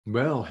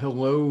Well,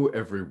 hello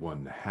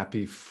everyone.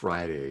 Happy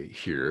Friday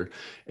here.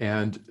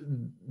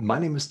 And my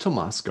name is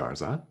Tomas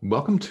Garza.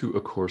 Welcome to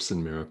A Course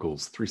in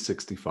Miracles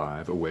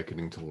 365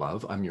 Awakening to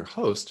Love. I'm your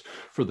host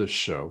for this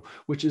show,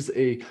 which is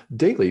a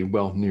daily,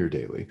 well, near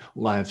daily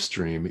live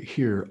stream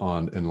here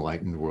on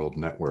Enlightened World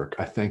Network.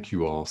 I thank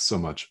you all so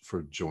much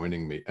for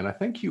joining me. And I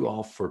thank you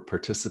all for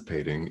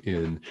participating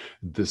in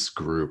this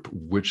group,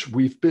 which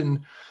we've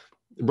been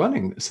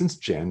running since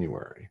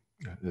January.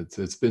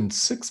 It's been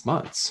 6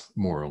 months,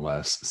 more or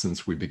less,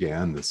 since we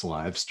began this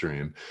live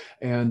stream.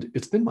 And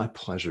it's been my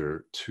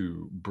pleasure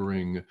to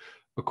bring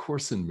A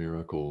Course in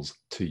Miracles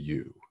to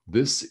you.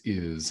 This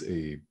is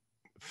a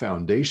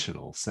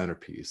foundational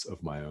centerpiece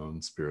of my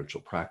own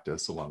spiritual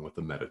practice, along with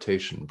the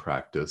meditation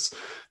practice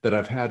that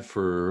I've had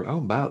for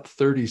about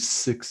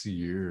 36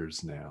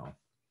 years now.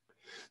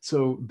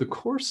 So the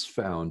course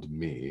found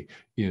me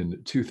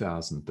in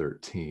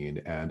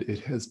 2013, and it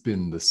has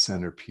been the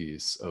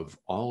centerpiece of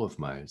all of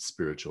my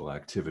spiritual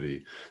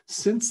activity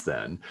since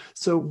then.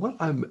 So what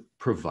I'm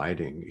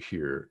providing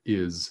here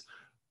is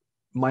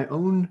my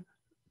own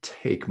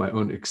take, my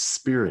own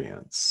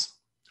experience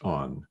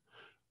on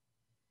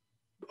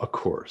a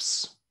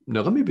course.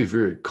 Now, let me be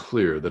very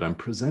clear that I'm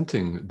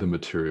presenting the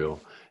material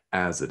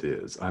as it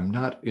is. I'm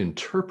not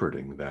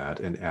interpreting that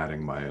and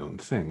adding my own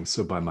things.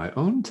 So, by my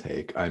own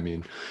take, I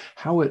mean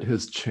how it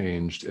has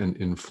changed and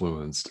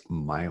influenced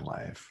my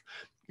life.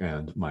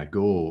 And my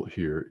goal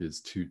here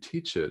is to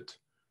teach it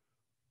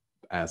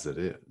as it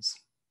is.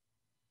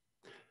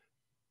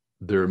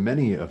 There are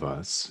many of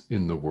us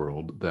in the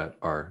world that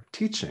are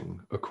teaching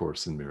A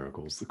Course in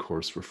Miracles. The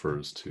Course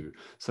refers to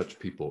such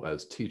people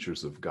as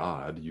teachers of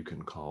God. You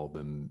can call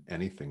them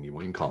anything you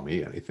want. You can call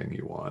me anything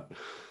you want.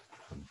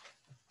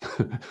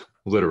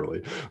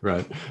 Literally,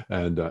 right?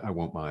 And I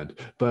won't mind.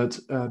 But,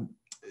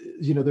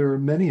 there are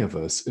many of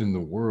us in the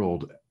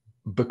world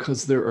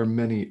because there are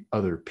many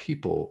other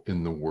people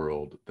in the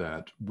world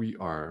that we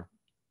are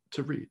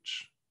to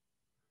reach.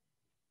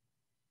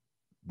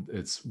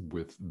 It's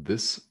with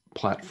this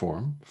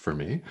platform for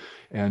me,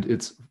 and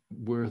it's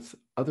with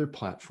other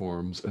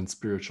platforms and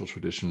spiritual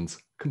traditions,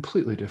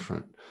 completely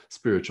different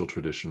spiritual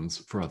traditions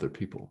for other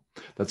people.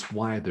 That's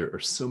why there are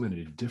so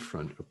many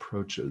different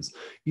approaches.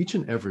 Each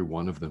and every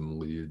one of them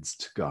leads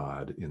to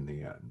God in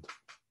the end.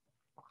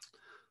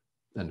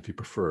 And if you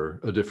prefer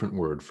a different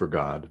word for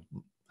God,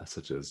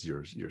 such as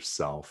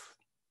yourself,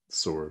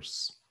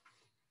 source,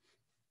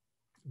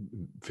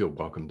 feel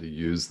welcome to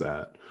use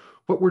that.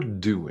 What we're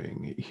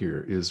doing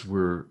here is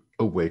we're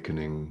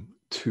awakening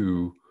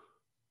to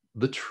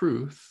the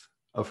truth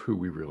of who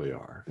we really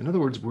are. In other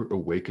words, we're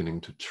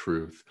awakening to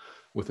truth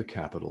with a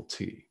capital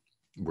T.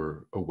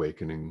 We're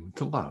awakening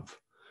to love,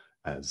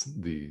 as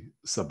the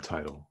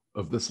subtitle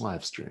of this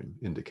live stream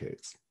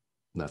indicates.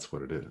 And that's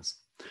what it is.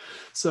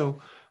 So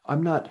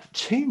I'm not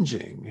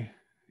changing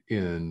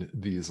in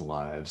these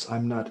lives.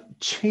 I'm not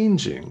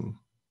changing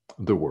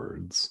the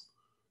words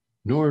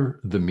nor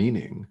the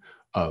meaning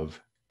of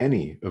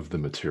any of the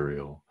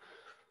material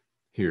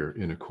here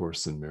in A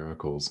Course in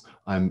Miracles.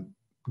 I'm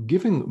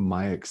giving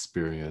my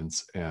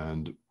experience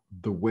and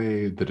the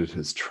way that it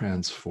has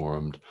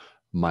transformed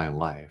my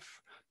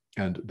life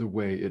and the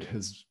way it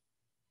has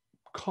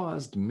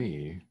caused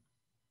me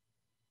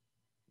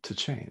to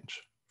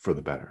change for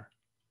the better.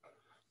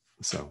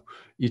 So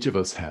each of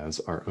us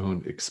has our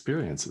own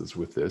experiences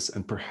with this,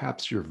 and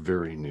perhaps you're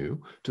very new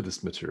to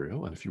this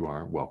material. And if you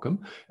are,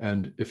 welcome.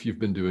 And if you've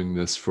been doing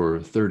this for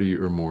 30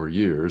 or more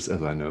years,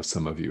 as I know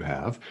some of you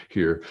have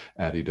here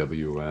at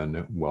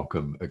EWN,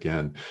 welcome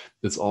again.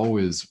 It's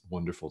always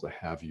wonderful to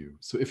have you.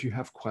 So if you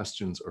have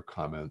questions or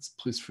comments,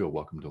 please feel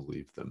welcome to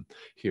leave them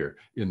here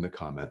in the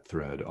comment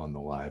thread on the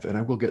live. And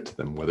I will get to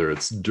them, whether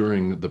it's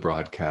during the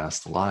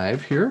broadcast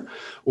live here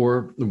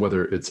or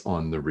whether it's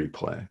on the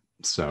replay.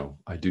 So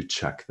I do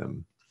check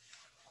them.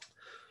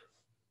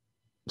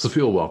 So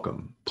feel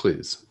welcome,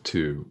 please,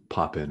 to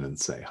pop in and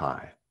say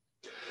hi.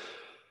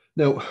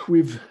 Now,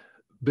 we've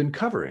been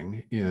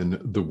covering in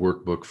the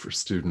workbook for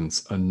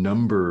students a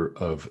number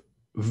of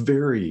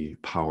very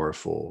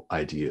powerful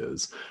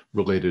ideas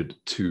related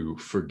to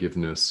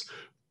forgiveness,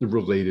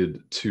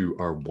 related to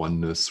our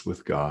oneness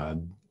with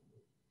God.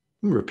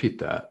 Let me repeat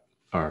that.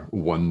 Our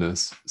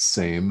oneness,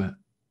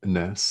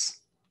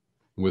 sameness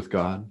with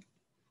God.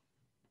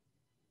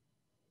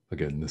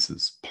 Again, this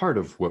is part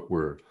of what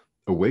we're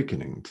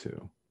awakening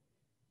to.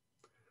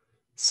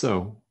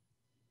 So,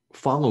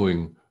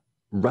 following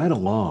right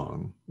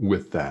along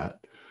with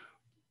that,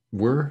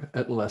 we're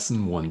at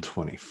lesson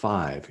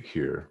 125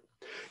 here.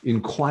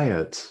 In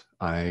quiet,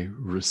 I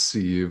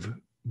receive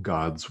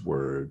God's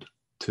word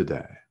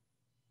today.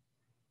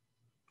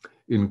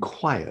 In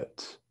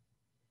quiet,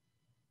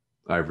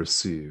 I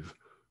receive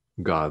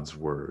God's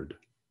word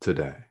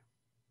today.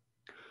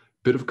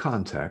 Bit of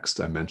context,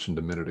 I mentioned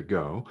a minute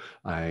ago,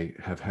 I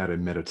have had a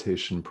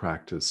meditation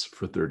practice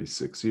for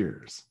 36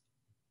 years.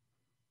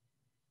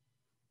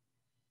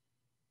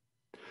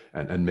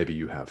 And maybe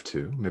you have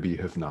too, maybe you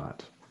have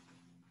not.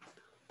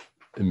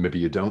 And maybe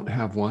you don't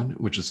have one,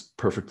 which is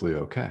perfectly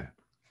okay.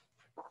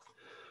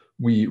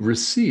 We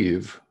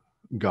receive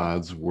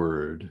God's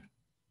word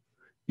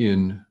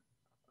in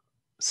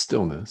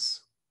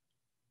stillness,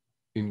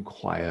 in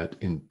quiet,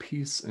 in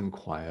peace and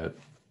quiet,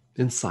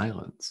 in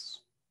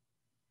silence.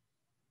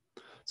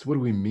 So what do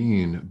we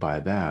mean by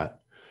that?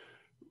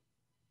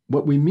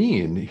 What we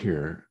mean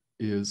here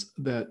is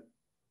that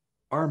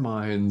our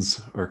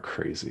minds are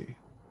crazy.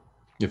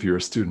 If you're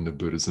a student of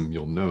Buddhism,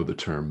 you'll know the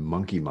term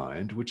monkey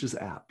mind, which is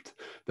apt,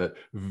 that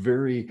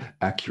very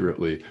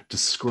accurately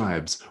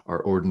describes our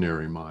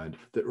ordinary mind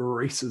that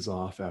races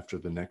off after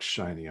the next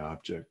shiny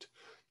object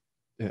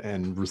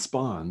and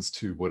responds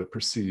to what it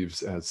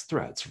perceives as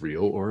threats,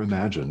 real or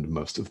imagined,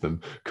 most of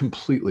them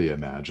completely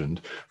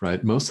imagined,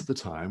 right? Most of the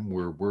time,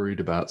 we're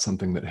worried about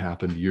something that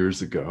happened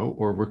years ago,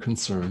 or we're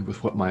concerned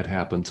with what might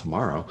happen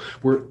tomorrow.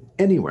 We're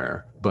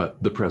anywhere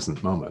but the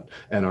present moment,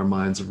 and our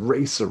minds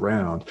race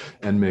around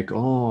and make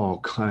all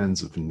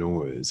kinds of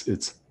noise.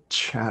 It's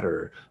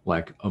chatter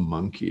like a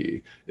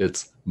monkey.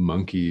 It's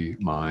monkey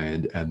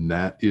mind, and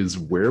that is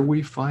where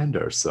we find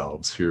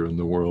ourselves here in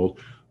the world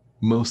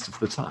most of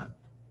the time.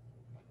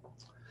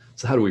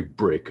 So how do we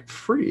break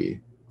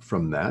free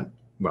from that?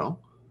 Well,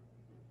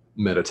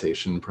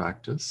 meditation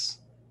practice,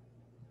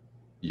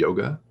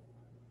 yoga,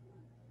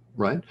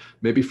 right?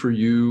 Maybe for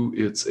you,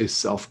 it's a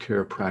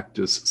self-care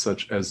practice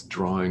such as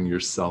drawing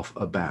yourself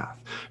a bath.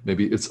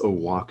 Maybe it's a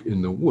walk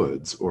in the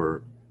woods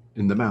or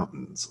in the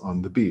mountains,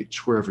 on the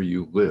beach, wherever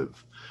you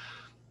live.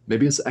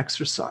 Maybe it's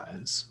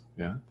exercise,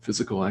 yeah,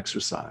 physical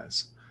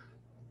exercise.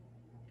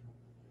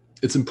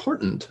 It's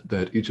important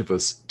that each of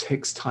us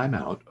takes time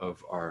out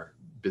of our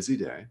busy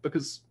day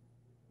because,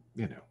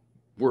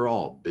 we're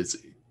all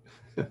busy,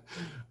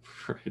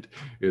 right?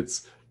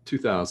 It's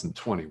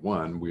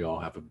 2021. We all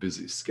have a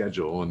busy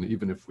schedule. And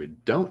even if we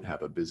don't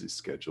have a busy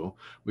schedule,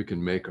 we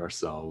can make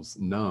ourselves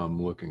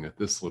numb looking at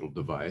this little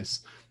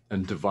device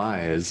and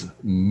devise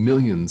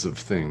millions of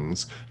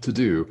things to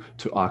do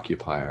to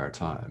occupy our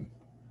time.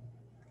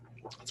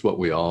 It's what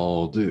we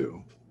all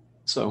do.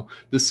 So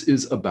this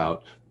is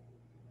about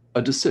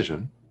a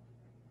decision.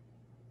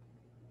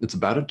 It's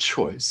about a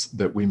choice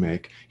that we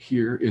make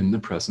here in the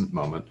present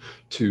moment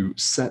to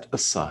set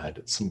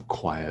aside some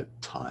quiet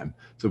time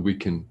so we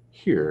can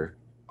hear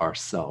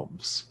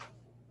ourselves.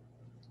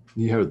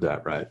 You heard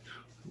that right.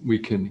 We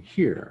can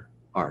hear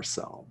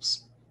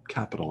ourselves,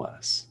 capital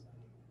S.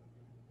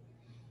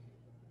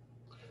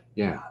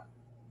 Yeah.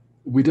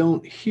 We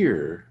don't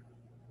hear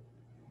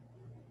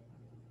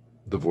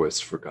the voice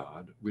for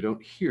God. We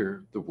don't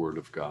hear the word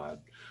of God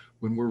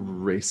when we're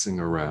racing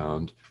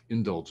around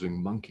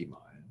indulging monkey mind.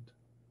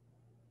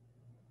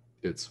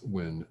 It's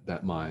when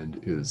that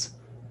mind is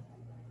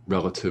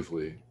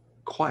relatively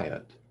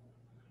quiet,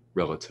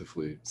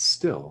 relatively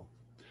still,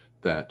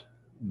 that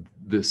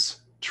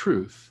this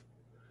truth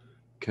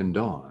can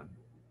dawn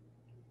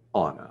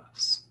on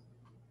us.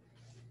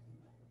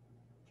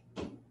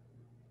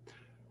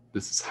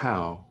 This is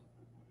how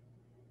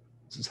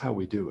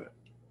we do it.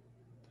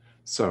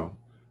 So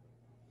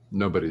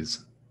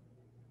nobody's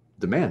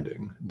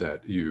demanding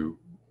that you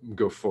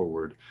go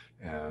forward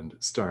and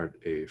start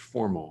a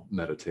formal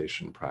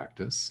meditation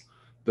practice,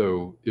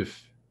 though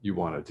if you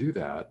want to do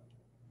that,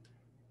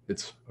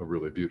 it's a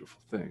really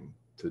beautiful thing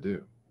to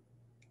do.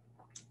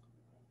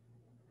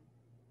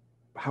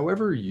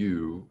 However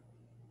you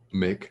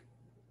make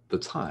the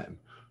time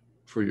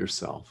for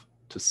yourself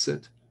to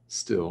sit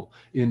still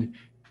in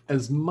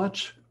as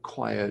much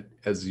quiet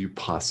as you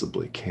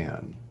possibly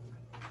can.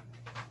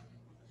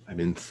 I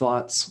mean,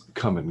 thoughts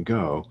come and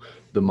go.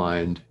 The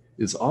mind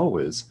is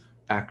always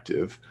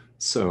active,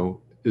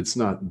 so it's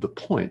not the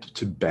point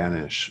to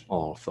banish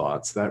all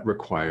thoughts. That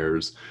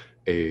requires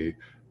a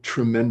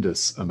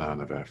tremendous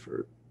amount of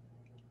effort.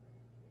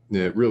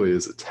 It really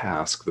is a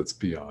task that's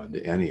beyond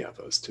any of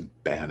us to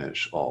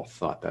banish all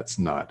thought. That's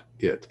not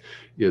it.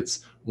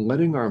 It's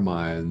letting our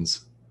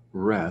minds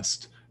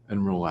rest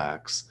and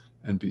relax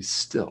and be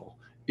still.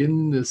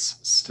 In this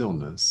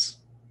stillness,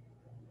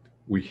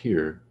 we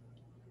hear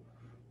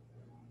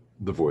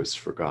the voice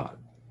for God.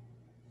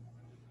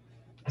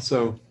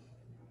 So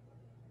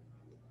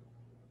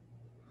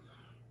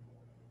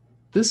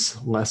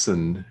this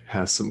lesson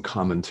has some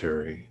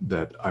commentary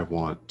that I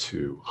want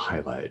to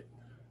highlight.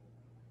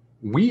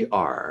 We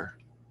are,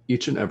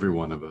 each and every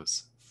one of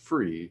us,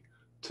 free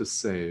to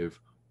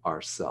save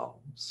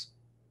ourselves.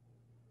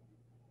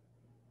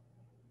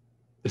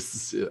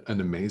 This is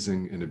an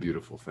amazing and a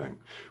beautiful thing.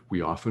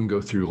 We often go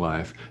through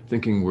life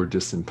thinking we're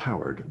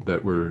disempowered,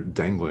 that we're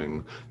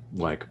dangling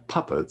like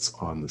puppets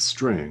on the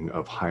string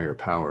of higher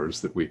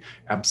powers that we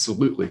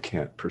absolutely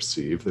can't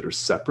perceive, that are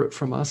separate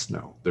from us.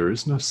 No, there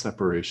is no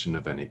separation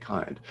of any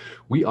kind.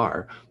 We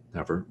are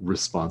never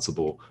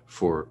responsible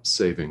for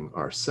saving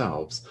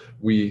ourselves.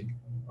 We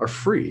are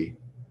free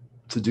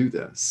to do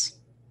this.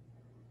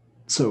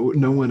 So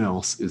no one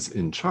else is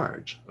in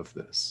charge of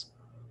this.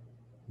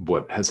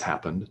 What has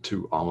happened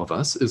to all of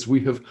us is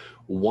we have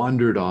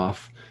wandered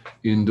off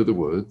into the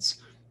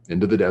woods,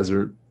 into the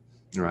desert,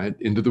 right,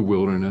 into the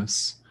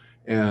wilderness,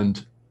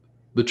 and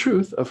the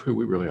truth of who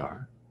we really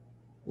are,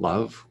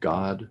 love,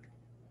 God,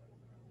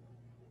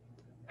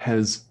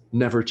 has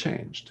never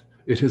changed.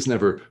 It has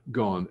never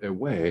gone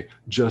away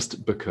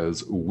just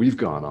because we've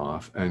gone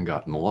off and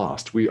gotten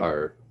lost. We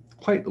are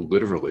quite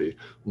literally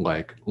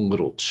like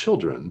little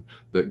children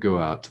that go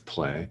out to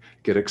play,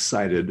 get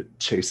excited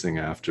chasing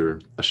after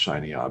a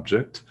shiny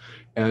object,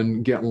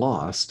 and get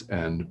lost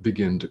and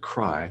begin to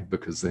cry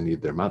because they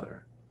need their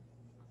mother.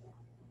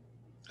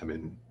 I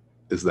mean,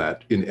 is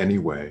that in any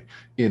way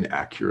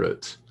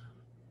inaccurate?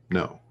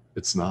 No,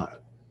 it's not.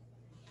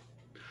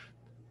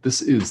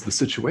 This is the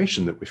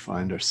situation that we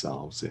find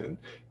ourselves in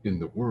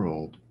the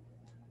world.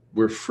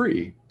 We're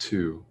free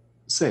to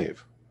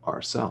save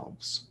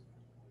ourselves.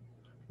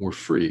 We're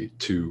free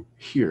to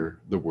hear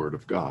the word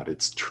of God.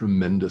 It's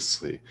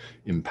tremendously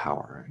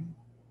empowering.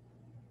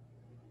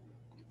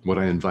 What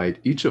I invite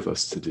each of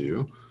us to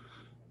do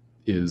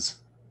is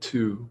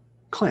to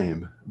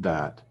claim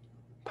that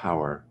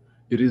power.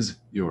 It is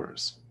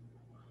yours.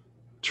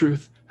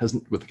 Truth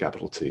hasn't, with a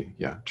capital T,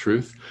 yeah,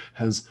 truth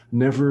has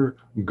never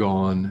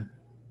gone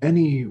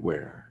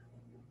anywhere.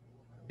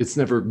 It's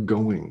never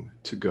going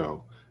to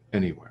go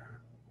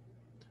anywhere.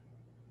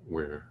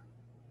 We're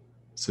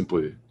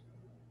simply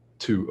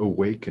to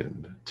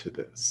awaken to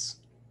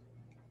this.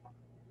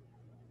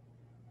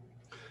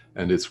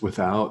 And it's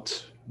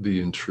without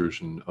the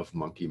intrusion of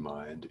monkey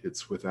mind.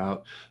 It's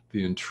without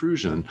the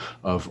intrusion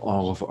of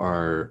all of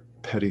our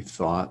petty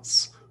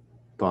thoughts,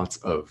 thoughts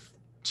of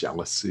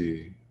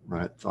jealousy,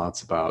 right?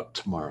 Thoughts about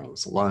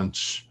tomorrow's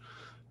lunch,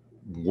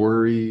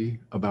 worry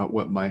about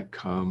what might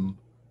come,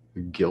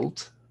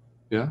 guilt,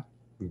 yeah?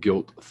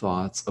 Guilt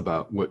thoughts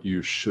about what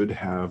you should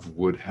have,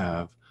 would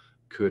have,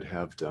 could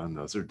have done.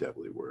 Those are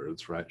deadly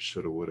words, right?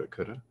 Shoulda, woulda,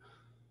 coulda.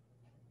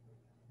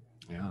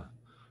 Yeah,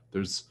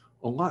 there's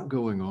a lot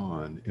going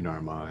on in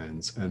our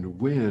minds. And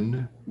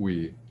when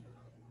we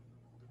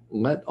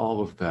let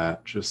all of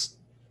that just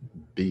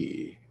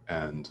be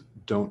and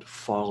don't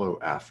follow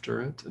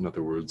after it, in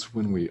other words,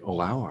 when we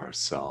allow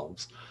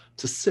ourselves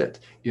to sit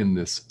in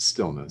this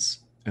stillness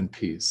and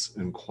peace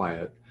and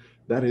quiet,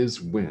 that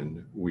is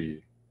when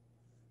we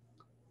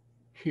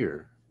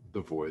hear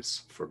the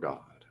voice for God.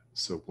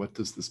 So what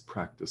does this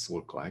practice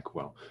look like?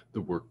 Well,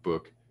 the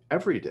workbook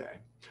every day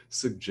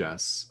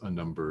suggests a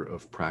number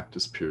of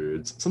practice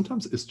periods.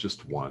 Sometimes it's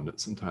just one,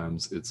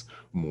 sometimes it's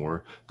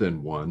more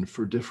than one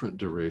for different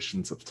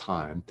durations of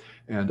time.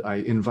 And I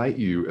invite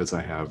you, as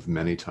I have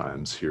many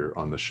times here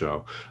on the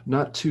show,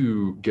 not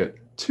to get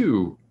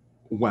too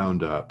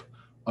wound up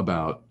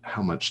about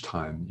how much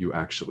time you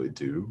actually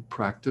do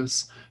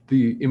practice.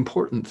 The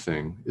important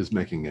thing is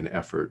making an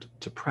effort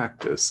to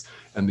practice.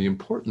 And the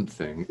important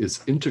thing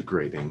is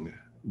integrating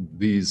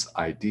these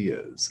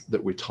ideas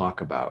that we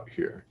talk about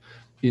here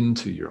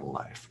into your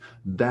life.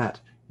 That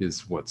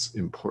is what's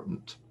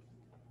important.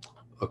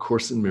 A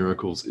Course in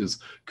Miracles is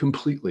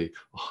completely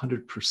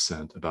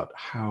 100% about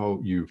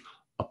how you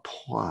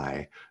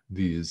apply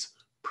these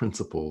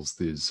principles,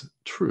 these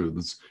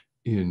truths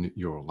in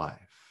your life.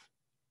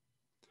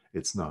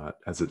 It's not,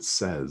 as it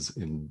says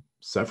in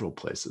several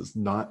places,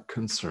 not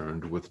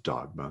concerned with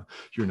dogma.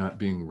 You're not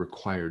being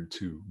required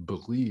to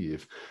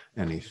believe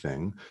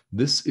anything.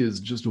 This is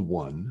just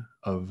one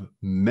of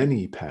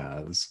many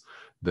paths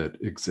that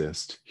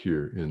exist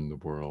here in the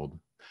world.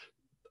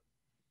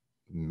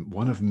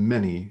 One of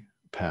many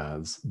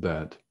paths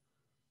that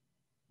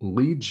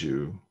lead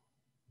you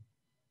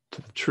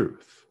to the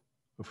truth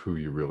of who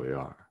you really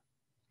are,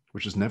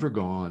 which has never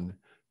gone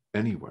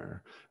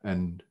anywhere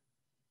and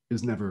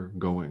is never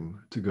going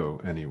to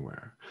go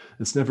anywhere.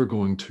 It's never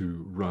going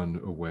to run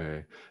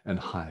away and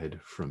hide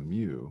from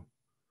you.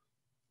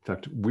 In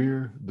fact,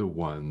 we're the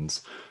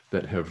ones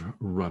that have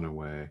run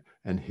away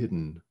and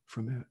hidden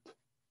from it.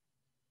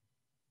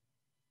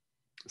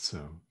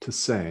 So to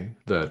say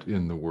that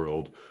in the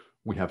world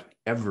we have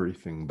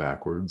everything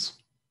backwards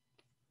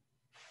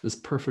is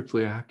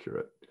perfectly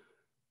accurate.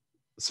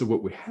 So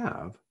what we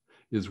have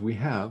is we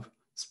have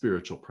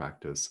spiritual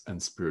practice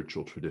and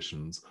spiritual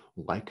traditions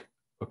like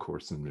A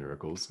Course in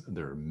Miracles, and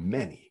there are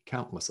many,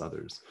 countless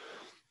others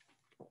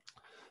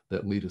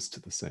that lead us to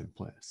the same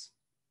place.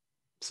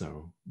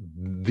 So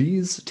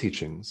these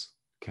teachings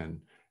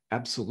can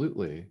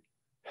absolutely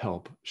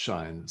help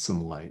shine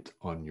some light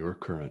on your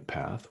current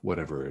path,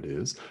 whatever it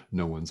is.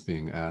 No one's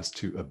being asked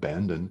to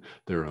abandon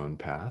their own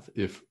path.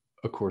 If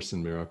A Course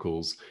in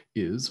Miracles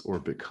is or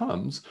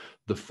becomes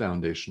the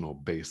foundational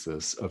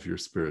basis of your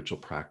spiritual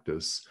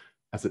practice,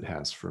 as it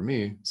has for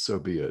me, so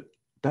be it.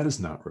 That is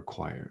not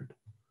required.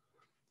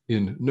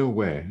 In no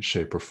way,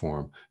 shape, or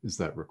form is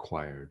that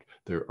required.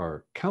 There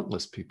are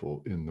countless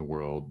people in the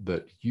world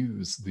that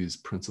use these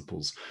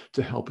principles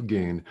to help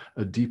gain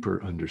a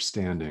deeper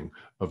understanding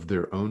of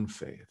their own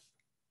faith.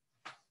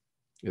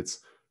 It's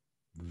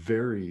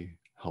very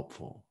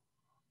helpful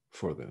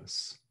for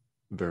this,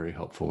 very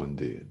helpful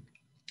indeed.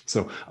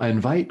 So I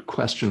invite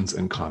questions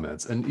and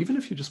comments. And even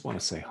if you just want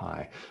to say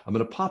hi, I'm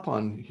going to pop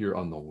on here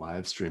on the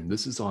live stream.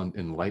 This is on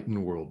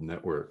Enlightened World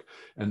Network.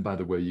 And by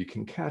the way, you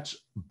can catch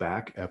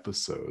back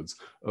episodes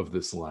of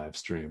this live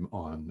stream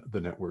on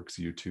the network's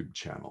YouTube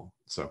channel.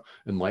 So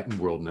Enlightened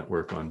World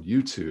Network on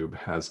YouTube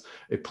has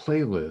a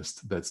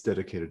playlist that's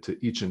dedicated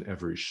to each and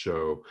every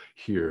show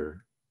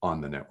here on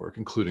the network,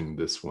 including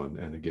this one.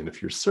 And again,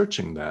 if you're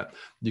searching that,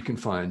 you can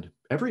find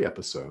every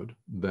episode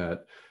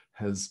that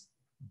has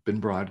been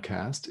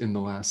broadcast in the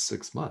last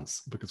 6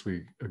 months, because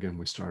we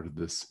started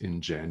this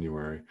in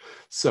January.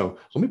 So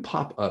let me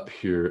pop up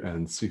here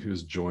and see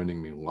who's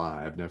joining me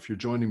live. Now, if you're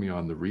joining me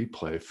on the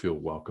replay, feel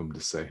welcome to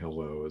say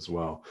hello as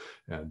well.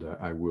 And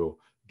I will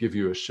give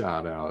you a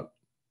shout out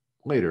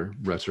later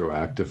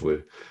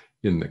retroactively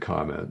in the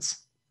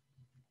comments.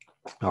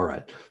 All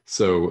right,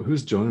 so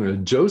who's joining me?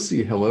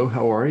 Josie, hello,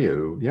 how are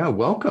you? Yeah,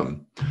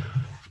 welcome.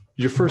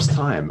 Your first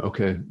time.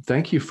 Okay.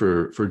 Thank you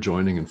for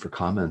joining and for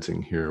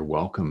commenting here.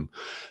 Welcome.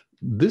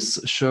 This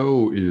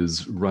show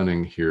is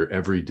running here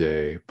every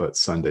day but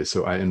Sunday.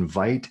 So I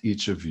invite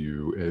each of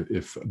you,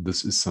 if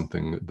this is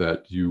something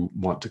that you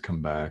want to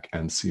come back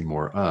and see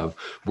more of.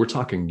 We're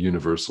talking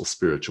universal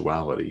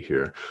spirituality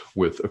here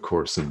with A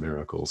Course in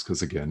Miracles,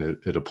 because again,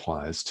 it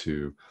applies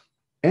to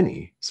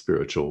any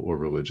spiritual or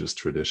religious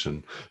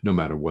tradition, no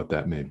matter what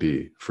that may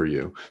be for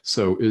you.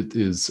 So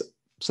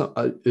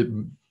it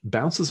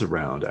bounces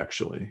around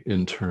actually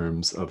in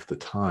terms of the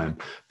time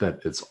that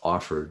it's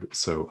offered.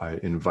 So I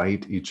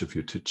invite each of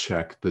you to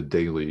check the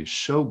daily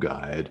show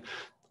guide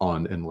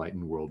on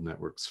Enlightened World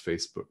Network's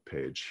Facebook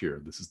page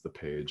here. This is the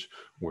page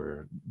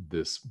where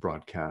this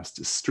broadcast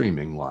is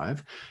streaming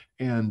live,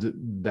 and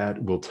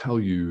that will tell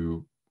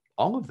you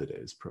all of the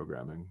day's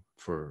programming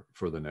for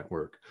the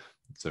network.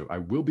 So I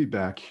will be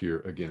back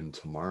here again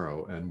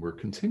tomorrow, and we're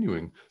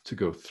continuing to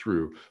go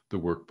through the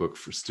workbook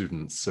for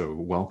students. So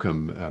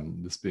welcome,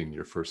 this being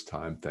your first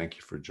time. Thank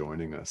you for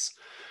joining us.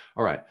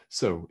 All right,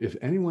 so if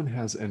anyone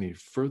has any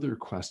further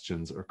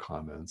questions or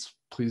comments,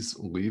 please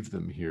leave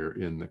them here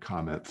in the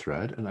comment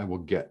thread, and I will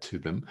get to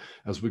them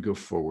as we go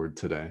forward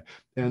today.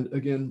 And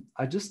again,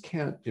 I just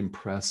can't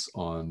impress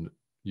on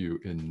you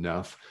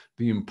enough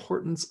the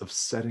importance of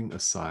setting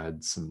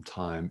aside some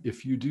time.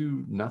 If you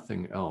do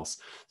nothing else,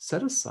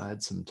 set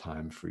aside some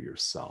time for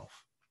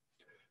yourself.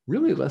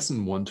 Really,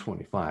 lesson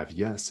 125,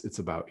 yes, it's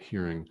about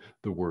hearing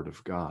the word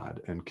of God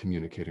and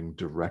communicating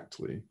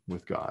directly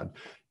with God.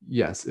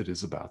 Yes, it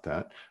is about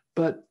that.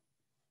 But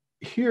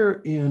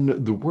here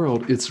in the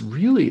world, it's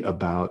really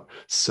about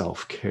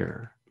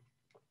self-care.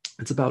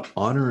 It's about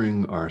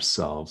honoring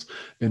ourselves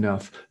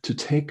enough to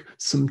take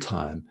some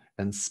time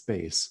and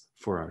space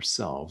for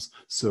ourselves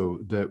so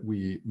that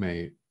we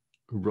may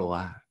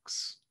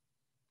relax.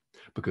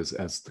 Because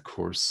as the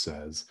Course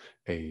says,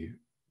 a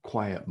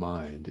quiet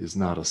mind is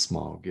not a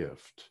small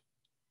gift,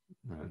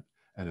 right?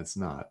 And it's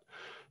not.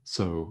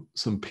 So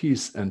some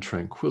peace and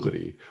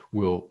tranquility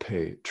will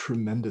pay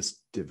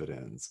tremendous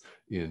dividends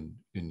in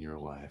your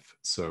life.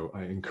 So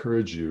I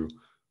encourage you,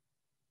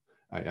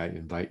 I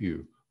invite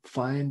you,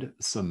 find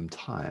some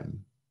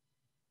time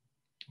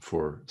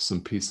for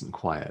some peace and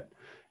quiet.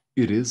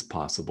 It is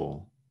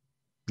possible.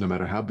 No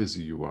matter how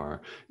busy you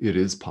are, it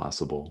is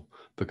possible,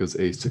 because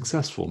a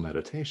successful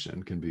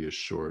meditation can be as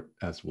short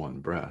as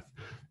one breath.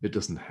 It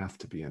doesn't have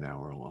to be an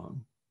hour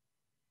long,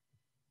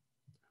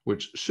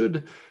 which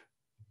should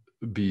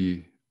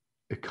be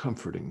a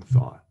comforting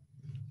thought.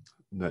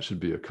 That should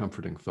be a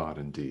comforting thought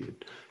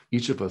indeed.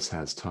 Each of us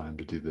has time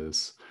to do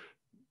this.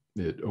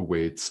 It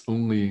awaits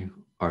only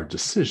our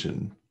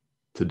decision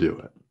to do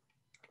it.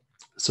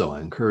 So I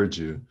encourage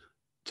you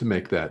to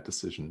make that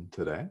decision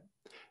today,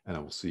 and I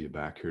will see you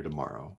back here tomorrow.